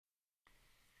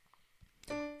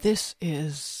This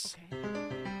is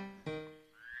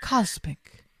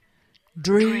Cosmic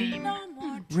Dream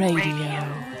Radio.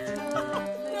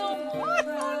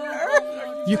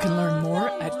 You can learn more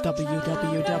at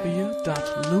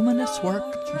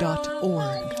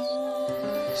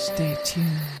www.luminouswork.org. Stay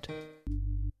tuned.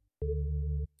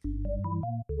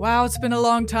 Wow, it's been a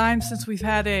long time since we've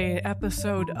had a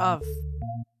episode of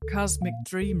Cosmic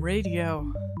Dream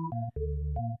Radio.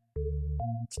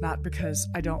 It's not because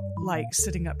I don't like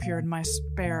sitting up here in my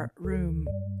spare room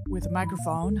with a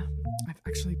microphone. I've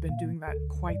actually been doing that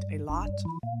quite a lot,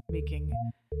 making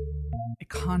a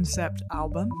concept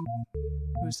album.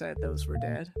 Who said those were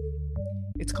dead?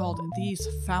 It's called These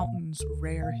Fountains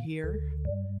Rare Here.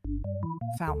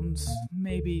 Fountains,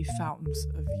 maybe fountains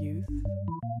of youth.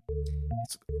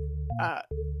 It's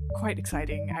quite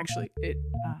exciting, actually. It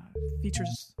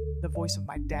features the voice of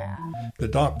my dad. The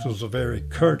doctors are very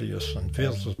courteous, and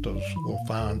visitors will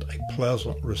find a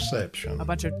pleasant reception. A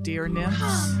bunch of deer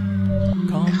nymphs.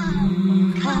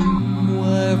 Come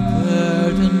where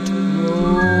verdant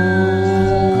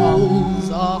groves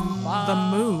of the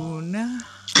moon.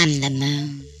 I'm the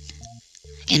moon.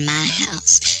 In my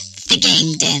house, the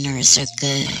game dinners are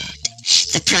good.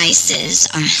 The prices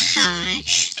are high,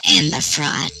 and the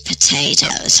fried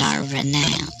potatoes are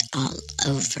renowned all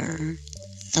over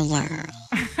the world.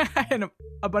 And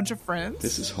a bunch of friends.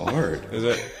 This is hard.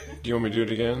 Do you want me to do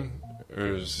it again?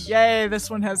 Or is... Yay, this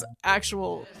one has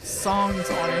actual songs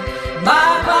on it.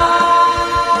 My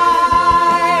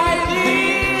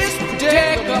body's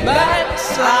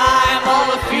predicaments. I'm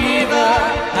all a fever.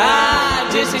 I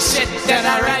dizzy shit and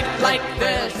I write like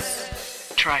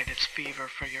this. Try this fever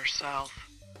for yourself.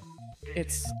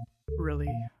 It's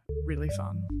really, really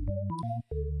fun.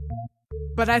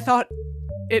 But I thought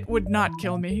it would not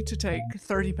kill me to take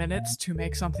 30 minutes to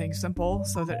make something simple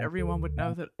so that everyone would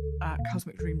know that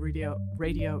Cosmic Dream Radio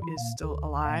is still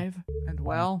alive and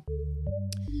well.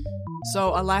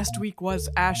 So last week was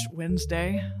Ash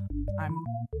Wednesday. I'm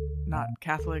not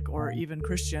Catholic or even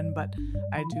Christian, but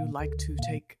I do like to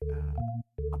take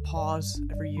a pause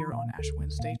every year on Ash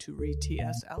Wednesday to read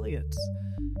T.S. Eliot's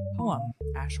poem,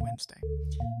 Ash Wednesday.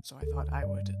 So I thought I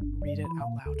would read it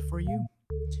out loud for you.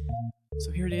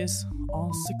 So here it is,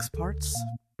 all 6 parts.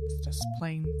 It's just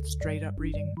plain, straight up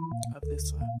reading of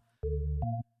this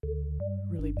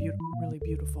really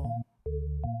beautiful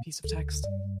piece of text.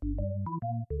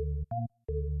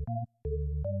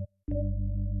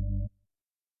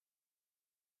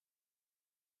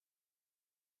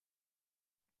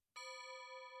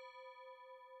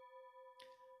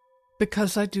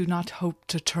 Because I do not hope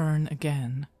to turn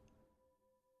again.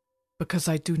 Because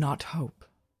I do not hope.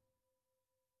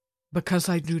 Because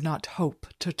I do not hope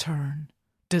to turn,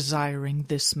 desiring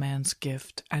this man's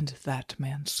gift and that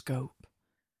man's scope.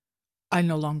 I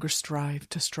no longer strive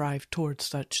towards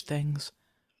such things.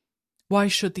 Why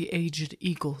should the aged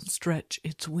eagle stretch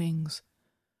its wings?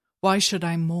 Why should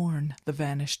I mourn the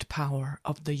vanished power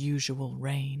of the usual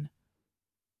rain?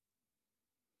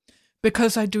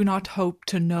 Because I do not hope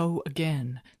to know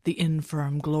again the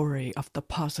infirm glory of the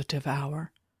positive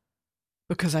hour.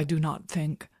 Because I do not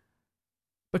think,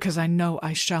 because I know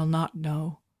I shall not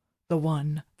know the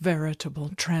one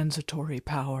veritable transitory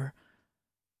power.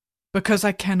 Because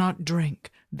I cannot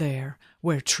drink there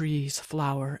where trees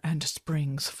flower and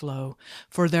springs flow,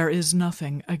 for there is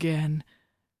nothing again.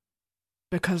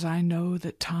 Because I know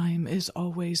that time is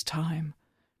always time,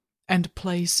 and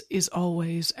place is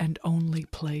always and only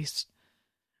place.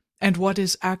 And what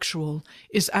is actual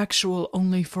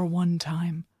only for one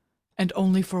time, and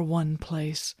only for one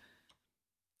place.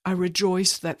 I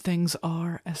rejoice that things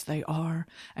are as they are,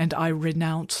 and I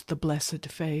renounce the blessed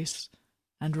face,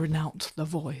 and renounce the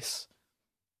voice.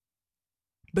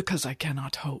 Because I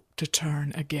cannot hope to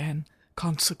turn again,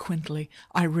 consequently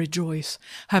I rejoice,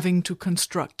 having to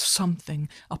construct something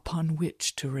upon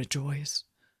which to rejoice.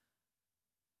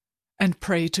 And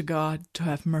pray to God to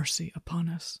have mercy upon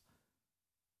us.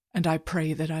 And I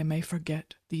pray that I may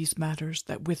forget these matters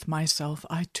that with myself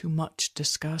I too much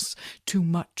discuss, too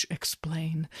much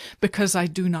explain. Because I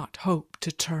do not hope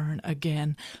to turn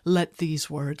again, let these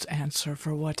words answer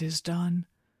for what is done,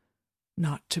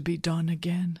 not to be done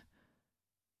again.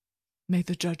 May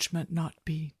the judgment not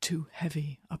be too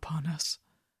heavy upon us.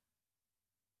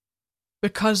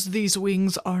 Because these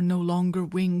wings are no longer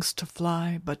wings to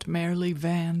fly, but merely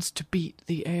vans to beat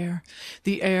the air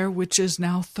which is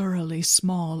now thoroughly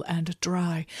small and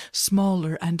dry,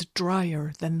 smaller and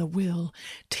drier than the will.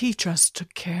 Teach us to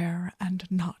care and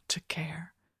not to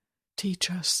care. Teach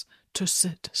us to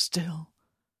sit still.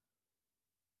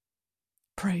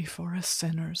 Pray for us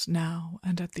sinners now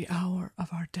and at the hour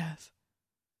of our death.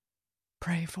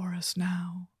 pray for us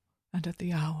now and at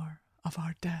the hour of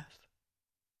our death.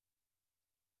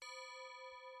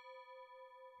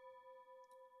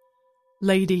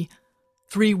 Lady,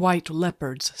 3 white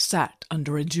leopards sat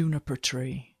under a juniper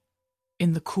tree,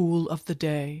 in the cool of the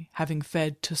day, having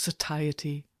fed to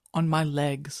satiety on my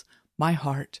legs, my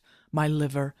heart, my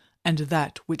liver, and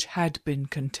that which had been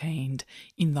contained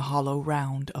in the hollow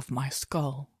round of my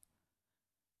skull.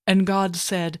 And God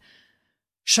said,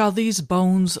 "Shall these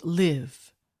bones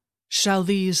live? Shall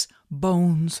these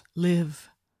bones live?"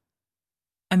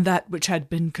 And that which had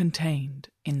been contained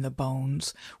in the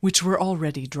bones, which were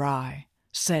already dry,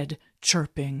 said,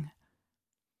 chirping,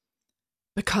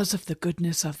 "Because of the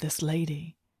goodness of this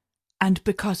lady, and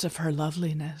because of her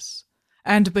loveliness,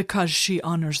 and because she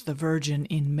honors the Virgin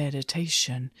in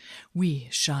meditation, we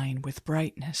shine with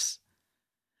brightness.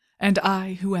 And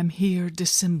I, who am here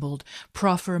dissembled,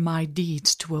 proffer my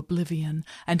deeds to oblivion,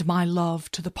 and my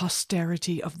love to the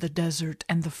posterity of the desert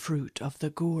and the fruit of the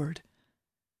gourd.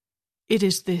 It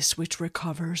is this which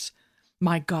recovers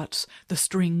my guts, the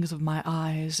strings of my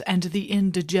eyes, and the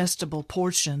indigestible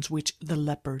portions which the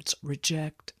leopards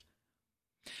reject.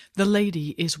 The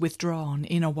lady is withdrawn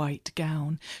in a white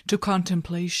gown, to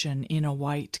contemplation in a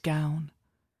white gown.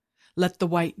 Let the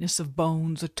whiteness of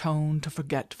bones atone to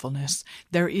forgetfulness.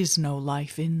 There is no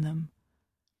life in them.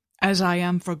 As I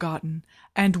am forgotten,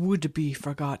 and would be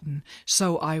forgotten,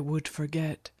 so I would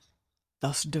forget,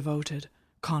 thus devoted,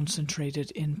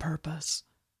 concentrated in purpose.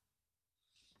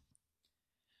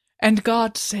 And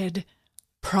God said,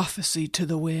 "Prophecy to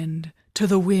the wind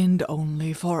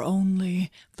only, for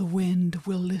only the wind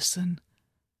will listen."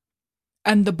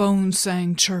 And the bones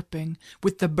sang chirping,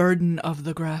 with the burden of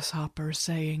the grasshopper,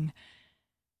 saying,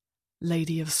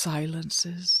 "Lady of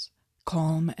silences,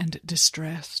 calm and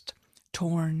distressed,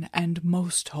 torn and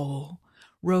most whole,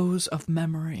 rose of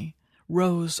memory,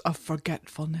 rose of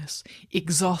forgetfulness,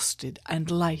 exhausted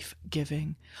and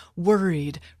life-giving,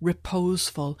 worried,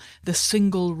 reposeful, the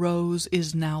single rose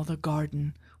is now the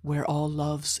garden where all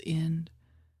loves end.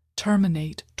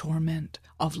 Terminate torment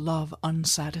of love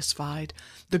unsatisfied,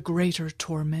 the greater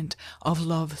torment of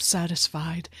love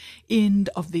satisfied, end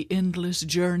of the endless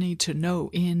journey to no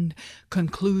end,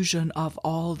 conclusion of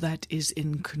all that is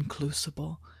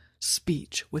inconclusible,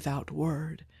 speech without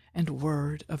word, and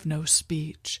word of no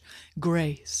speech,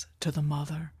 grace to the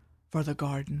mother for the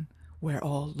garden where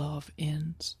all love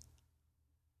ends."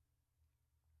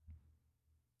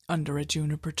 Under a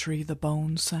juniper tree the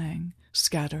bones sang,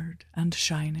 scattered and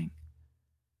shining.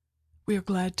 We are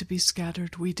glad to be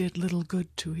scattered, we did little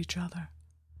good to each other.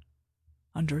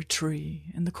 Under a tree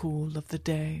in the cool of the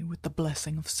day with the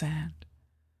blessing of sand,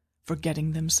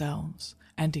 forgetting themselves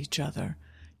and each other,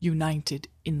 united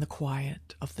in the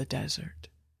quiet of the desert.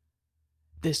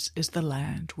 This is the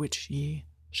land which ye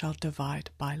shall divide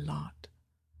by lot.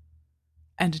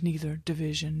 And neither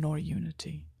division nor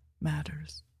unity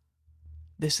matters.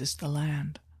 This is the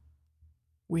land.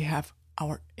 We have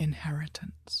our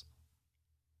inheritance.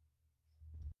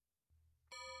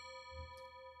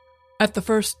 At the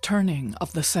first turning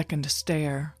of the second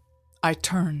stair, I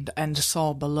turned and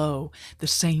saw below the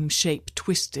same shape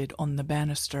twisted on the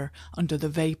banister under the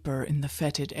vapor in the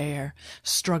fetid air,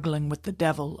 struggling with the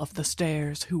devil of the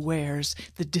stairs who wears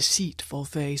the deceitful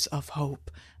face of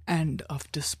hope and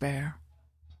of despair.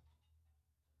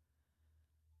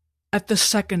 At the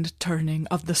second turning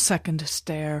of the second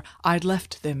stair, I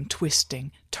left them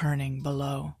twisting, turning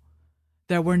below.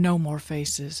 There were no more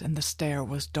faces, and the stair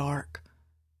was dark,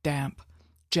 damp,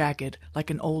 jagged like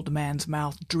an old man's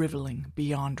mouth drivelling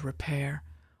beyond repair,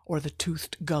 or the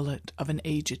toothed gullet of an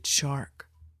aged shark.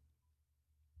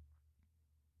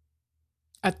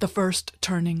 At the first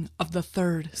turning of the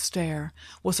third stair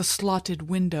was a slotted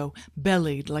window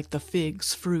bellied like the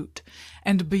fig's fruit,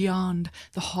 and beyond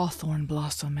the hawthorn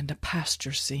blossom and a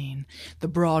pasture scene, the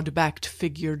broad-backed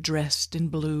figure dressed in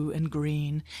blue and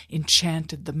green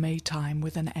enchanted the Maytime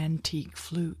with an antique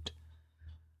flute.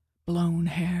 Blown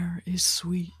hair is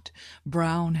sweet,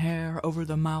 brown hair over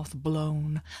the mouth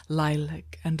blown,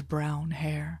 lilac and brown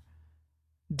hair.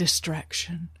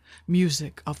 Distraction,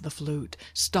 music of the flute,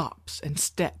 stops and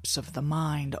steps of the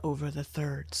mind over the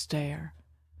third stair.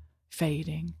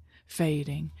 Fading,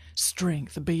 fading,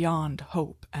 strength beyond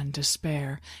hope and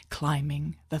despair,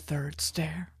 climbing the third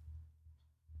stair.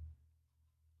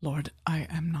 Lord, I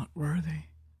am not worthy.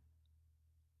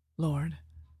 Lord,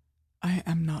 I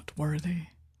am not worthy.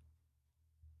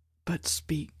 But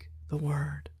speak the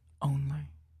word only.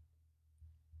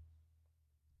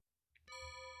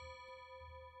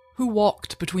 Who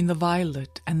walked between the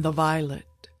violet and the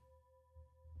violet?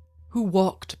 Who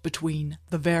walked between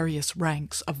the various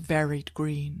ranks of varied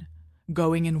green,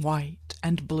 going in white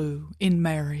and blue, in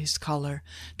Mary's color,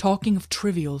 talking of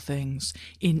trivial things,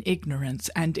 in ignorance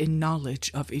and in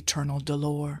knowledge of eternal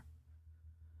dolor.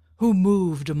 Who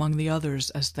moved among the others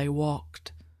as they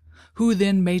walked? Who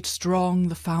then made strong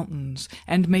the fountains,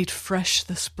 and made fresh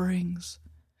the springs?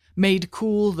 Made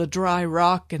cool the dry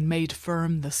rock, and made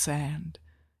firm the sand,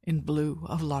 in blue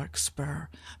of larkspur,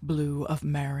 blue of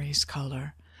Mary's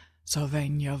color,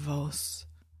 Salvenia vos.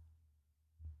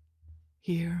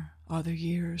 Here are the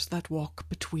years that walk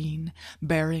between,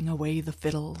 bearing away the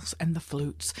fiddles and the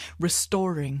flutes,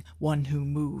 restoring one who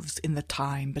moves in the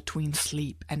time between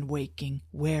sleep and waking,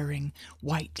 wearing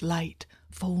white light,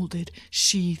 folded,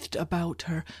 sheathed about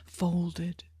her,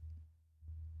 folded.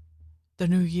 The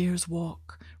New Year's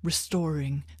walk,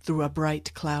 restoring through a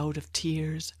bright cloud of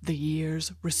tears, the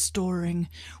years, restoring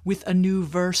with a new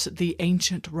verse the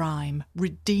ancient rhyme,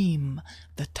 redeem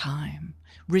the time,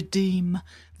 redeem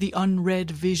the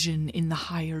unread vision in the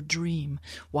higher dream,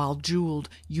 while jeweled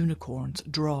unicorns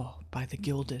draw by the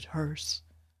gilded hearse.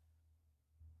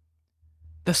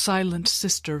 The silent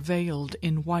sister veiled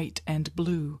in white and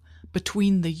blue,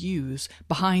 between the yews,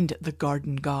 behind the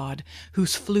garden god,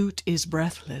 whose flute is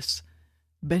breathless,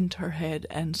 bent her head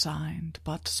and signed,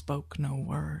 but spoke no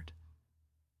word.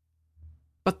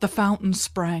 But the fountain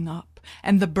sprang up,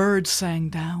 and the birds sang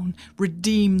down,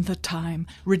 redeem the time,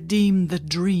 redeem the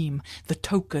dream, the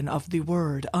token of the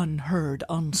word unheard,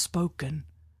 unspoken,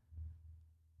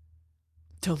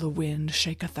 till the wind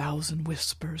shake 1,000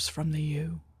 whispers from the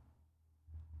yew.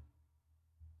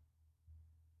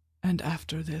 And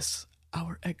after this,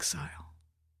 our exile.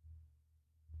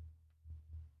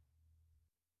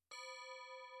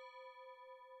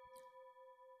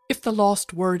 If the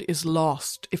lost word is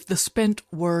lost, if the spent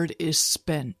word is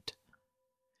spent,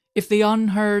 if the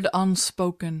unheard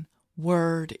unspoken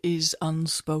word is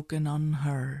unspoken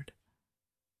unheard,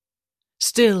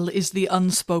 still is the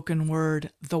unspoken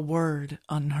word the word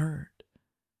unheard,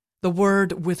 the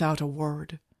word without a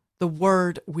word, the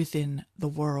word within the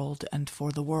world and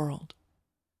for the world.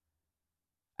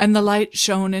 And the light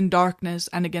shone in darkness,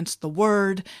 and against the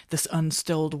word, this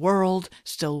unstilled world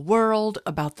still whirled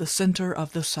about the center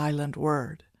of the silent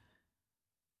word.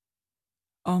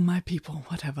 O my people,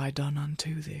 what have I done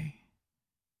unto thee?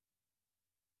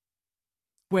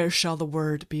 Where shall the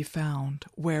word be found?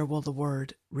 Where will the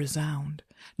word resound?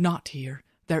 Not here,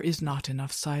 there is not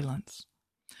enough silence.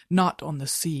 Not on the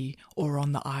sea or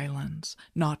on the islands,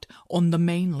 not on the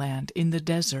mainland, in the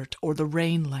desert or the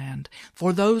rainland,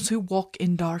 for those who walk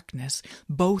in darkness,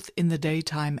 both in the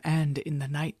daytime and in the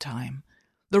nighttime.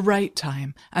 The right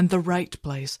time and the right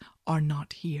place are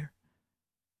not here.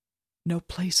 No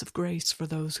place of grace for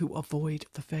those who avoid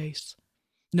the face.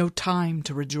 No time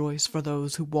to rejoice for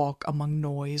those who walk among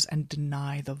noise and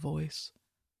deny the voice.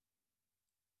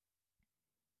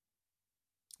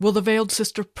 Will the veiled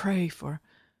sister pray for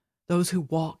those who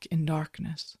walk in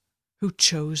darkness, who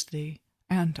chose thee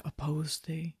and oppose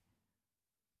thee,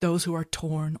 those who are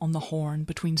torn on the horn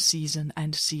between season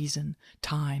and season,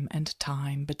 time and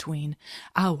time, between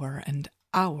hour and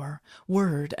hour,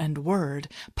 word and word,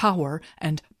 power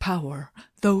and power,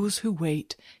 those who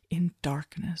wait in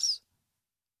darkness?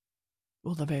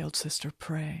 Will the veiled sister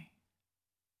pray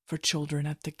for children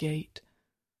at the gate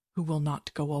who will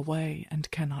not go away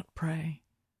and cannot pray?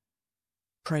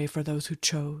 Pray for those who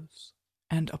chose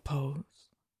and oppose.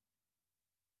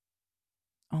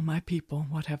 O my people,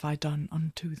 what have I done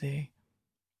unto thee?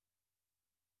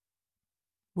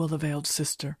 Will the veiled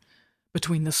sister,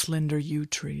 between the slender yew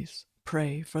trees,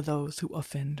 pray for those who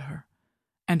offend her,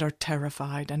 and are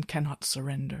terrified and cannot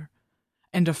surrender,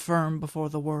 and affirm before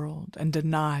the world, and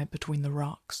deny between the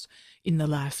rocks, in the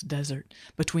last desert,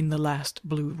 between the last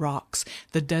blue rocks,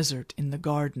 the desert in the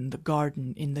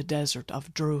garden in the desert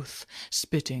of Druth,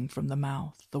 spitting from the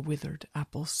mouth the withered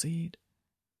apple seed?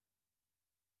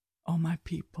 O my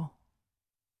people,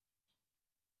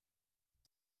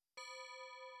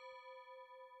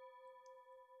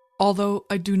 although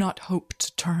I do not hope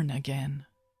to turn again,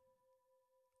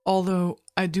 although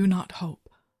I do not hope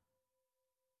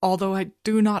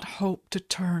to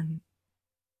turn,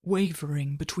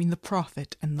 wavering between the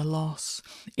profit and the loss,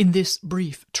 in this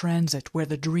brief transit where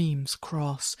the dreams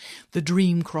cross, the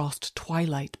dream-crossed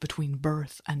twilight between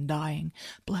birth and dying,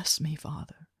 bless me,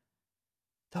 Father,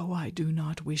 though I do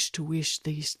not wish to wish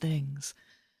these things.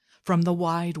 From the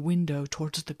wide window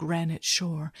towards the granite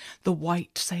shore, the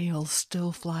white sails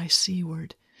still fly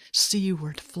seaward,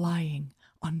 seaward flying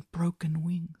on broken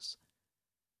wings.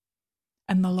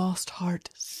 And the lost heart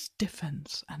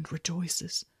stiffens and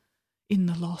rejoices in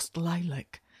the lost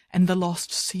lilac and the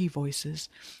lost sea voices,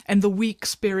 and the weak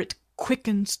spirit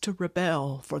quickens to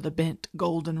rebel for the bent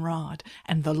goldenrod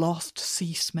and the lost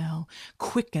sea smell,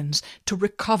 quickens to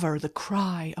recover the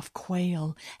cry of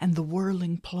quail and the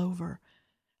whirling plover,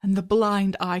 and the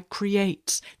blind eye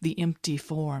creates the empty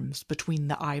forms between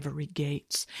the ivory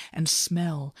gates, and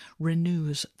smell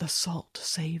renews the salt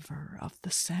savor of the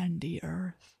sandy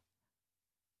earth.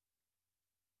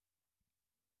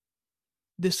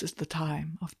 This is the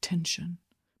time of tension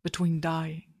between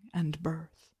dying and birth,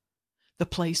 the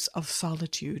place of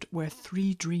solitude where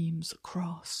 3 dreams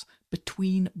cross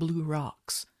between blue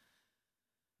rocks.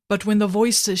 But when the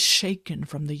voices shaken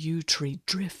from the yew tree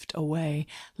drift away,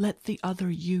 let the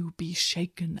other yew be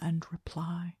shaken and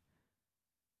reply.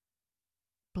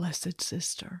 Blessed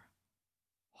sister,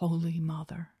 holy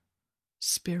mother,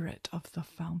 spirit of the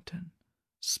fountain,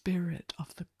 spirit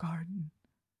of the garden,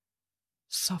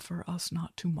 suffer us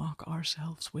not to mock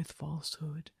ourselves with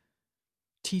falsehood.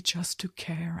 Teach us to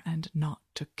care and not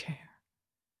to care.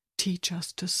 Teach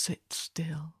us to sit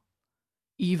still,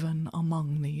 even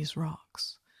among these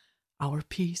rocks, our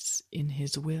peace in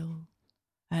his will,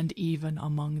 and even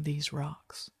among these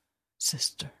rocks,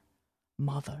 sister,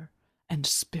 mother, and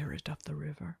spirit of the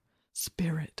river,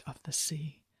 spirit of the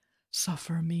sea,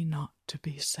 suffer me not to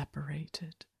be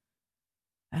separated,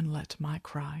 and let my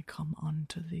cry come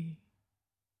unto thee.